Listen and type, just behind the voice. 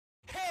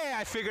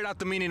I figured out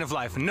the meaning of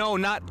life. No,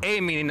 not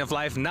a meaning of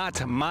life,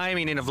 not my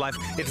meaning of life.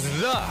 It's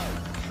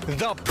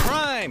the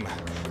prime,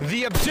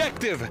 the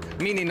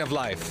objective meaning of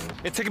life.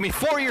 It took me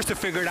 4 years to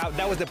figure it out.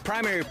 That was the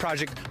primary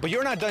project, but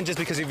you're not done just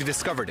because you've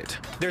discovered it.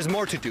 There's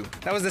more to do.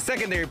 That was the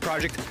secondary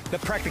project, the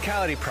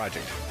practicality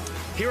project.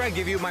 Here I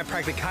give you my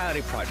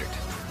practicality project,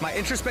 my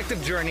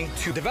introspective journey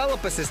to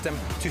develop a system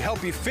to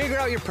help you figure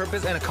out your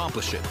purpose and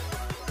accomplish it.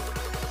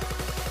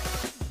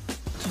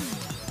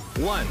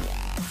 1,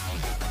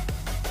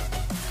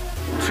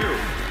 2,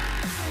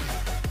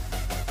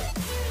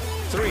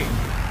 3,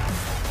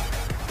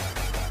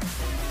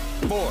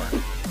 4.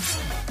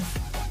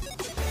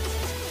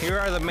 Here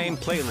are the main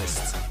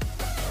playlists.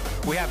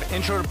 We have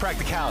Intro to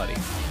Practicality,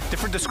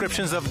 different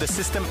descriptions of the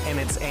system and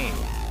its aim.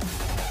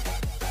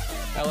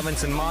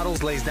 Elements and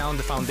Models lays down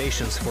the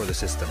foundations for the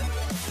system.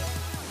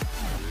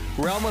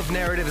 Realm of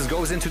Narratives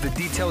goes into the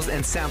details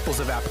and samples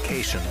of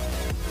application.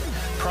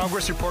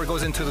 Progress Report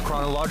goes into the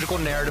chronological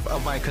narrative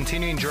of my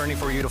continuing journey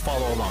for you to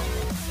follow along.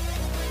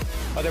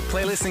 Other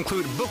playlists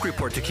include Book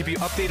Report to keep you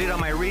updated on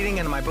my reading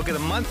and my book of the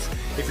month.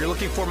 If you're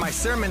looking for my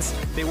sermons,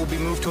 they will be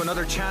moved to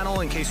another channel.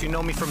 In case you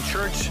know me from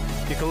church,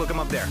 you can look them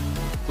up there.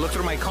 Look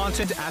through my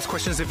content, ask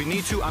questions if you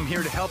need to. I'm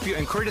here to help you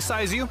and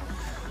criticize you.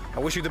 I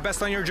wish you the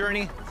best on your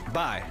journey.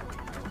 Bye.